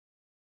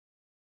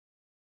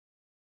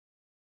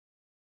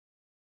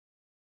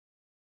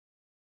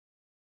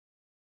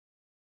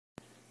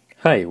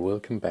Hi,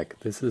 welcome back.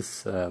 This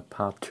is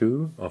part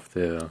 2 of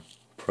the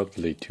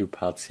probably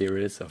two-part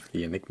series of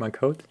the Enigma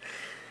code.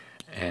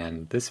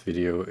 And this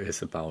video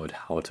is about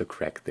how to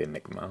crack the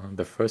Enigma.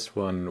 The first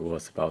one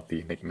was about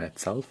the Enigma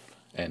itself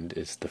and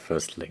is the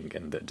first link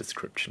in the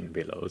description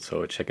below,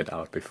 so check it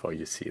out before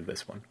you see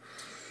this one.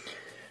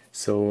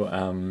 So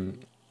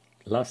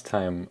last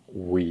time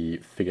we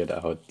figured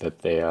out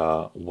that there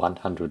are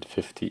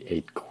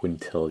 158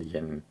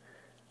 quintillion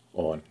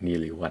or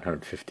nearly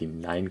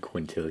 159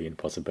 quintillion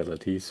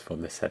possibilities for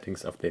the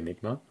settings of the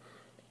Enigma.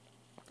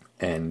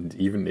 And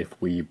even if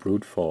we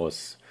brute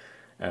force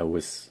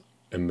with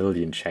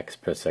 1,000,000 checks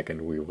per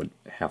second, we would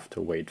have to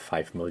wait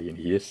 5 million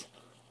years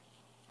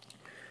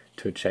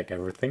to check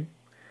everything.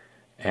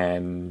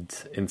 And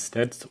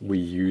instead we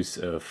use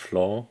a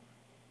flaw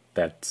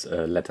that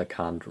a letter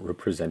can't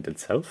represent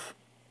itself,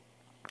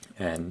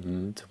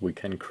 and we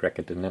can crack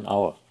it in an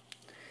hour.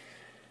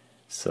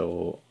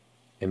 So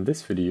in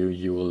this video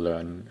you will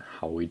learn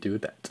how we do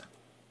that.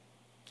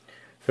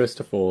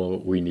 First of all,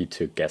 we need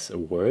to guess a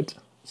word.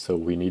 So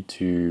we need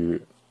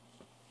to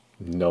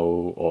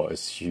know or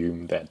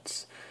assume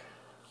that,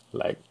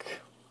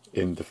 like,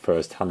 in the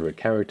first 100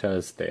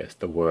 characters there's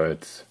the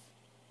word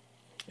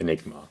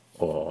Enigma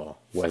or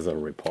weather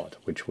report,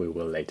 which we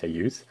will later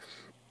use.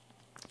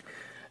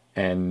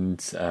 And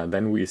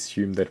then we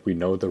assume that we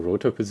know the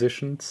rotor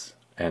positions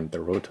and the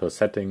rotor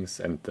settings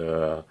and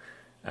the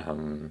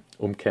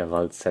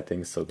Umkehrwald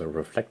settings, so the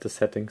reflector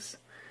settings.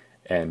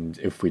 And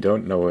if we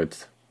don't know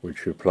it,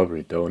 which we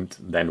probably don't,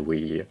 then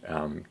we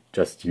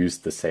just use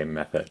the same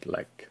method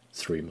like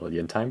 3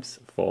 million times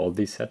for all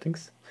these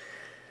settings.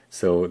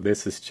 So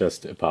this is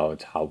just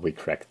about how we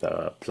crack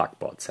the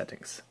plugboard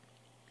settings.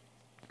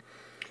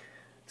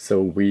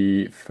 So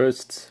we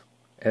first,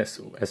 as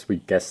we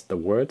guess the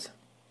word,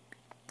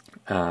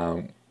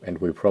 and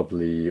we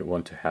probably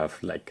want to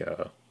have like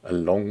a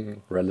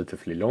long,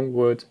 relatively long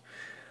word,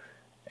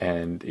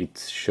 and it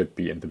should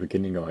be in the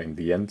beginning or in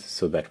the end,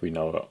 so that we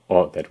know,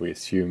 or that we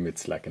assume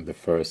it's like in the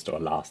first or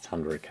last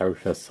 100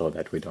 characters, so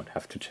that we don't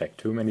have to check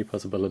too many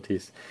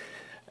possibilities.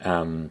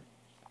 Then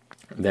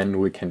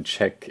we can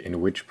check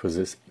in which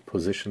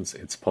positions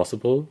it's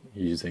possible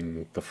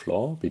using the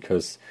flaw,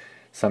 because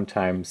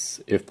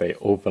sometimes if they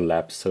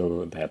overlap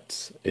so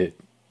that a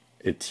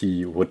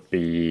T would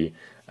be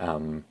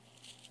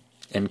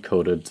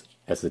encoded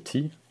as a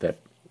T, that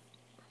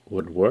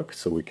would work,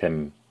 so we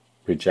can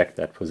reject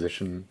that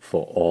position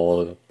for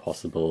all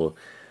possible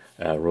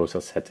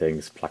rotor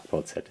settings,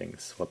 plugboard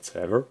settings,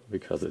 whatsoever,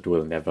 because it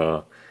will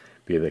never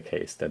be the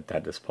case that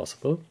that is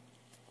possible.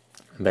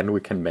 And then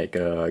we can make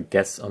a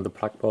guess on the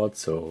plugboard,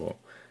 so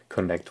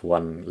connect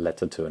one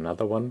letter to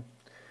another one,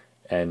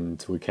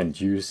 and we can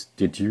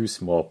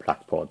deduce more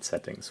plugboard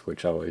settings,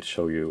 which I will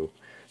show you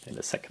in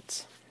a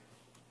second.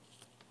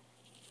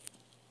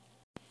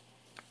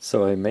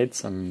 So I made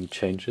some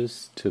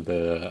changes to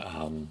the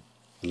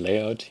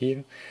layout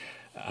here.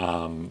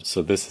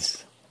 So this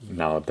is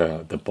now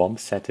the bomb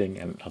setting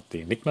and not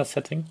the Enigma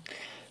setting.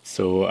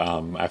 So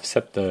I've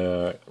set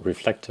the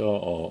reflector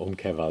or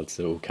Umkehrwald,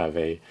 the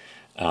UKW,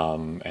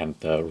 and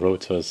the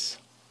rotors,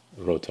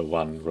 rotor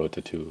 1,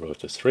 rotor 2,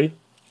 rotor 3.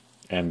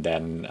 And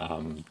then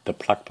the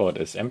plugboard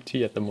is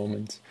empty at the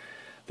moment.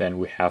 Then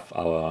we have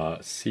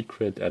our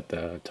secret at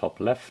the top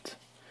left,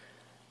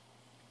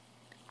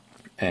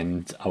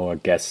 and our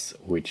guess,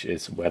 which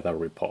is weather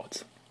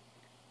report.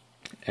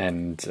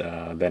 And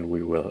then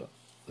we will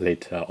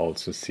later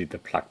also see the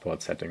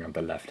plugboard setting on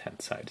the left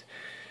hand side.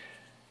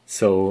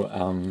 So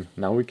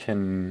now we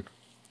can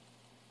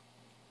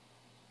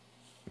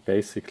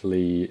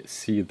basically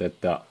see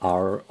that the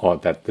R, or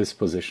that this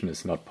position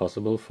is not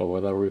possible for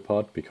weather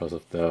report because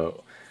of the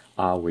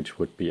R, which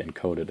would be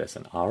encoded as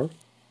an R.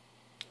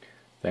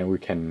 Then we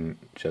can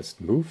just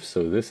move.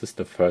 So this is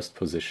the first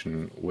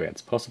position where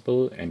it's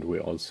possible, and we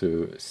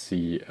also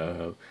see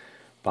a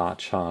bar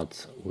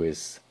chart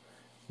with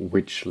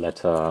which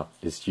letter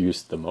is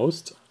used the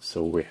most.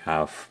 So we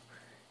have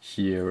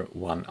here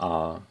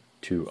 1R,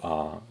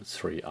 2R,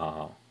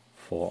 3R,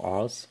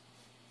 4Rs.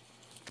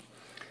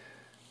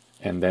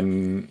 And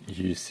then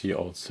you see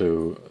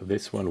also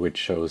this one, which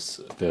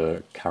shows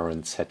the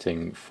current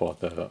setting for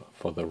the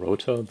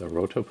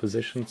rotor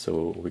position.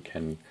 So we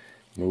can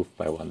move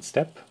by one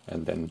step,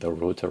 and then the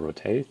rotor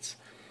rotates.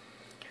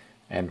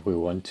 And we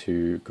want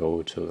to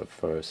go to the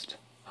first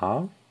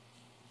R.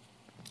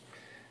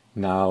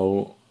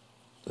 Now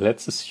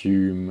let's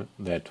assume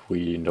that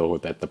we know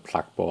that the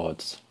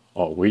plugboard,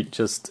 or we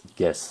just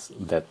guess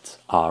that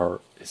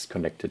R is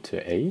connected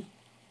to A.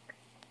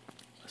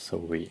 So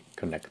we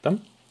connect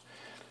them,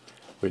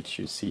 which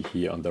you see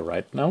here on the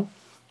right now.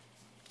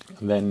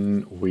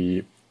 Then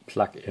we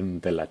plug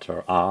in the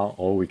letter R,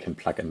 or we can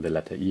plug in the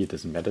letter E, it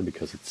doesn't matter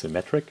because it's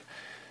symmetric.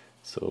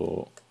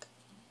 So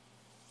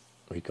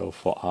we go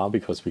for R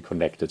because we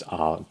connected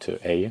R to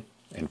A,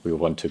 and we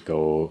want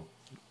to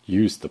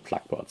use the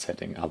plugboard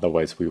setting.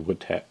 Otherwise we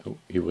would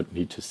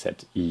need to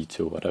set E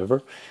to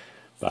whatever,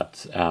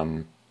 but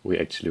we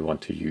actually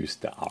want to use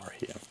the R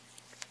here.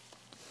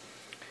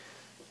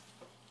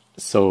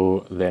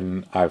 So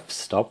then I've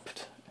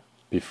stopped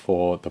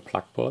before the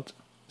plugboard,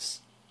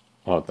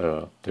 or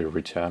the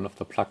return of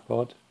the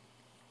plugboard,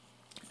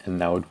 and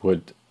now it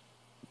would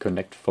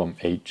connect from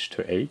H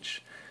to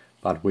H,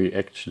 but we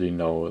actually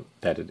know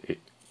that it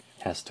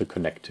has to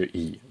connect to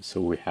E,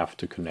 so we have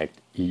to connect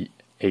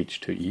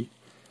H to E,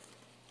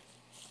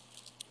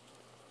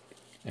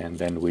 and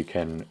then we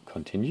can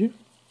continue.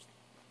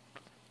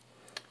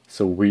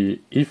 So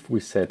if we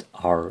set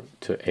R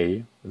to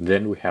A,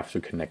 then we have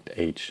to connect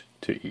H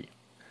to E.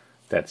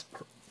 That's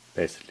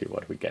basically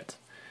what we get.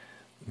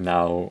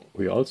 Now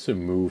we also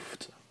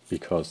moved,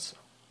 because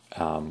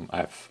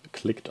I've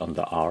clicked on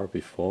the R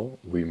before,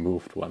 we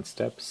moved one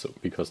step, so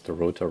because the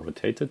rotor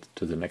rotated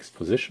to the next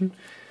position,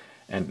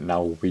 and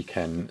now we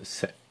can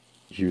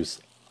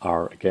use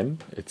R again.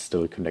 It's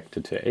still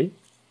connected to A,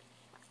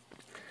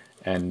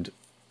 and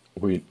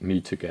we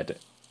need to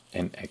get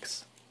an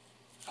X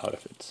out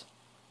of it.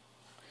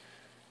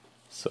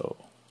 So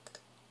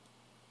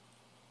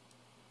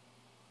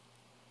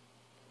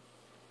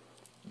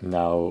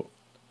now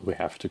we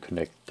have to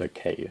connect the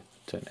K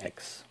to an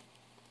X.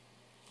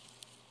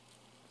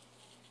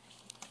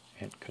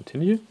 And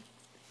continue.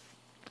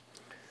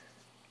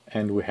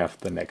 And we have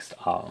the next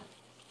R.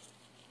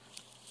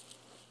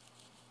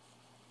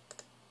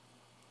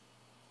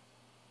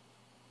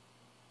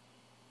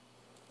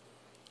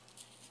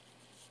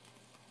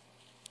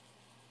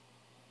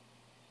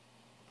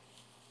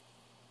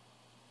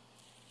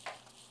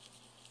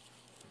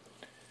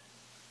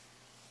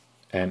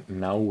 And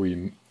now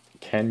we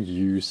can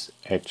use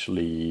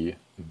actually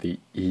the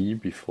E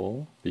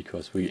before,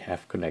 because we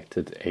have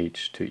connected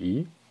H to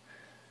E,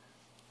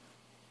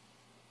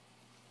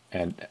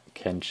 and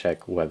can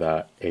check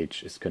whether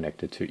H is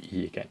connected to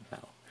E again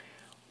now,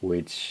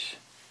 which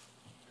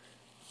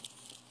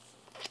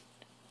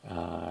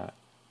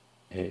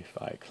if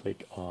I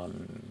click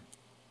on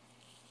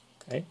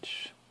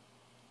H,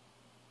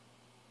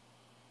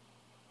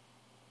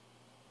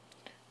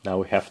 now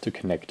we have to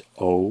connect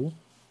O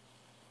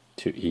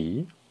to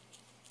E,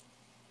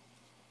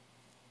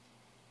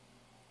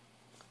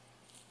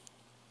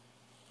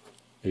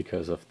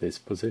 because of this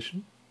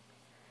position,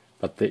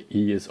 but the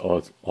E is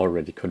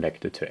already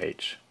connected to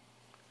H,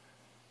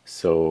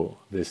 so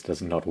this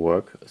does not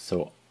work.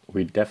 So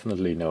we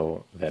definitely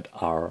know that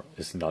R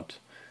is not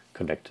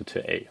connected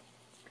to A.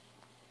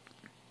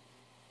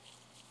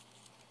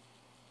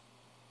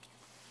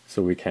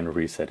 So we can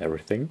reset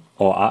everything,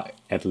 or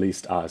at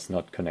least R is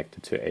not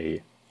connected to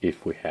A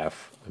if we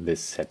have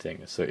this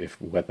setting, so if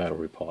weather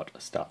report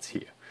starts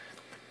here.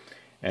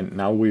 And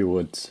now we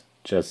would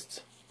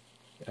just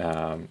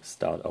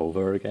start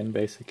over again,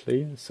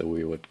 basically. So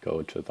we would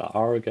go to the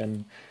R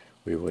again,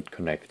 we would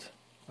connect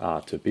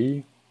R to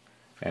B,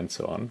 and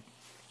so on,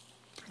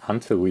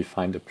 until we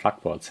find a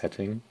plugboard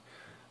setting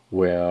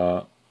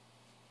where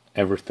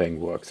everything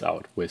works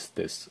out with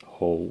this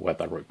whole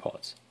weather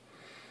report.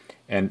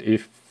 And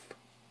if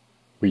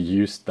we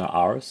use the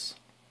R's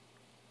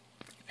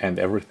and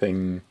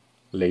everything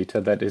later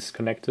that is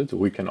connected,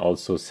 we can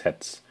also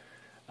set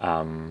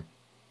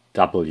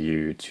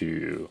W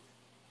to,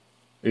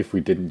 if we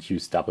didn't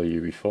use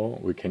W before,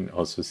 we can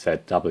also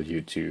set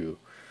W to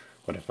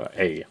whatever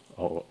A,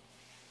 or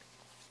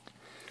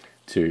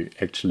to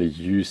actually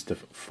use the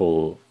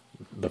full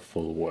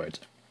word.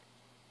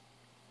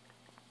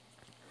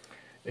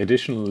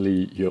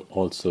 Additionally, you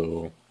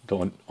also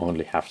don't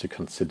only have to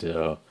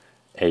consider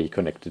A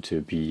connected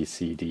to B,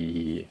 C, D,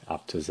 E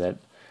up to Z.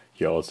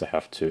 You also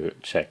have to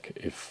check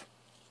if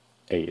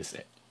A is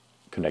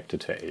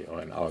connected to A,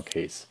 or in our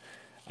case,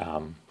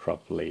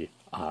 probably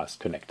R is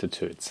connected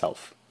to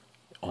itself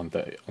on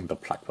the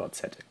plugboard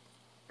setting.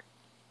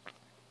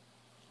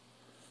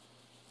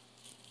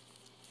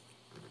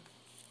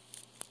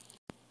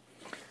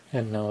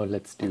 And now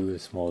let's do a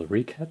small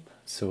recap.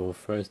 So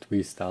first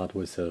we start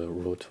with a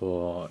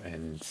rotor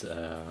and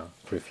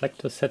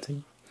reflector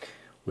setting.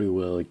 We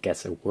will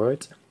guess a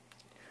word,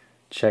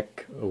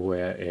 check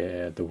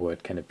where the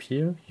word can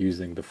appear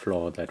using the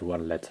flaw that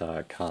one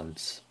letter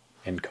can't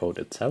encode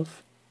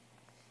itself.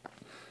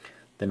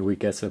 Then we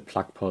guess a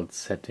plugboard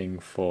setting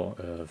for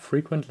a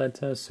frequent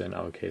letter, so in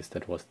our case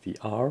that was the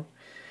R.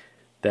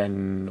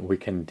 Then we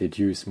can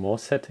deduce more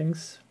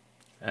settings,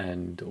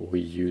 and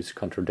we use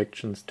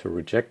contradictions to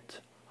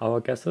reject our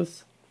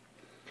guesses.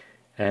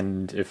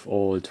 And if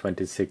all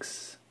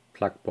 26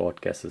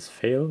 plugboard guesses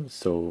fail,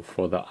 so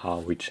for the R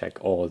we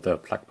check all the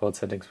plugboard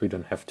settings, we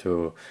don't have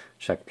to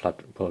check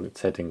plugboard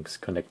settings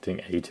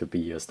connecting A to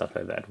B or stuff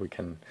like that. We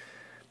can,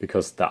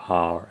 because the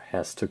R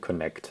has to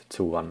connect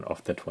to one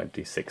of the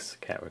 26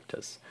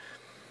 characters.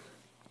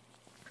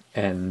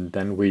 And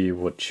then we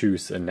would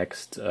choose a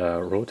next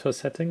rotor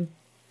setting.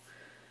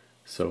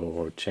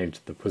 So change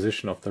the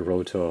position of the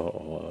rotor,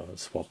 or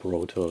swap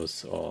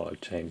rotors, or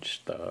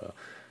change the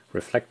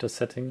reflector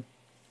setting.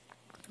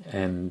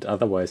 And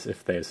otherwise,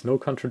 if there is no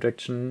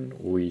contradiction,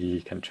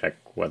 we can check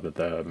whether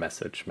the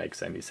message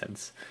makes any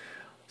sense.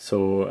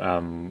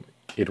 So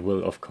it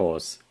will, of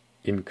course,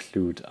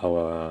 include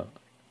our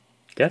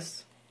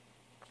guess,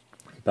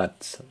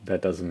 but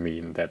that doesn't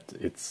mean that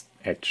it's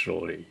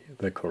actually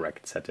the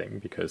correct setting,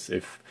 because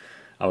if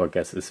our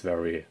guess is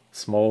very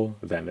small,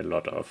 then a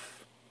lot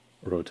of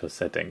rotor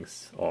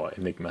settings or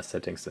Enigma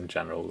settings in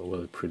general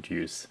will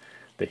produce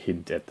the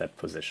hint at that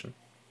position.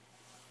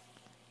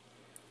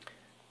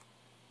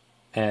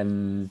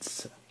 And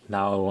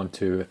now I want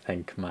to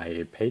thank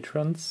my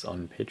patrons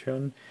on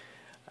Patreon,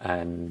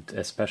 and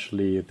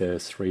especially the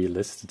 3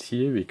 listed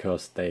here,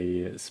 because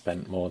they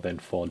spend more than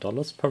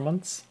 $4 per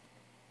month,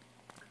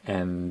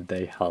 and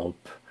they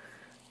help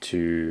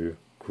to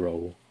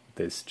grow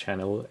this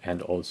channel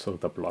and also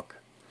the blog.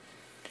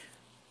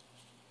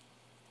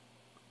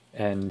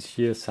 And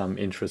here's some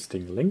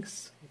interesting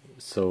links.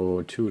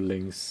 So 2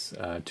 links,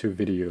 2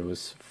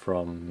 videos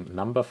from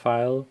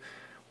Numberphile,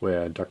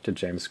 where Dr.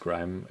 James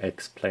Grime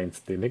explains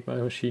the Enigma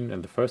machine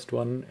in the first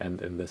one, and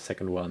in the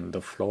second one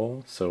the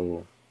Flaw,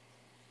 so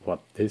what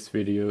this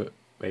video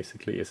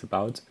basically is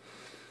about.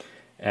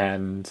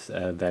 And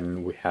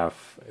then we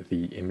have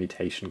the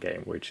Imitation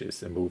Game, which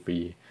is a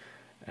movie,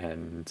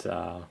 and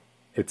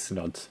it's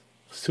not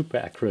super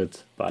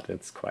accurate, but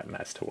it's quite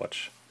nice to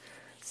watch.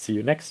 See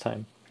you next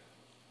time.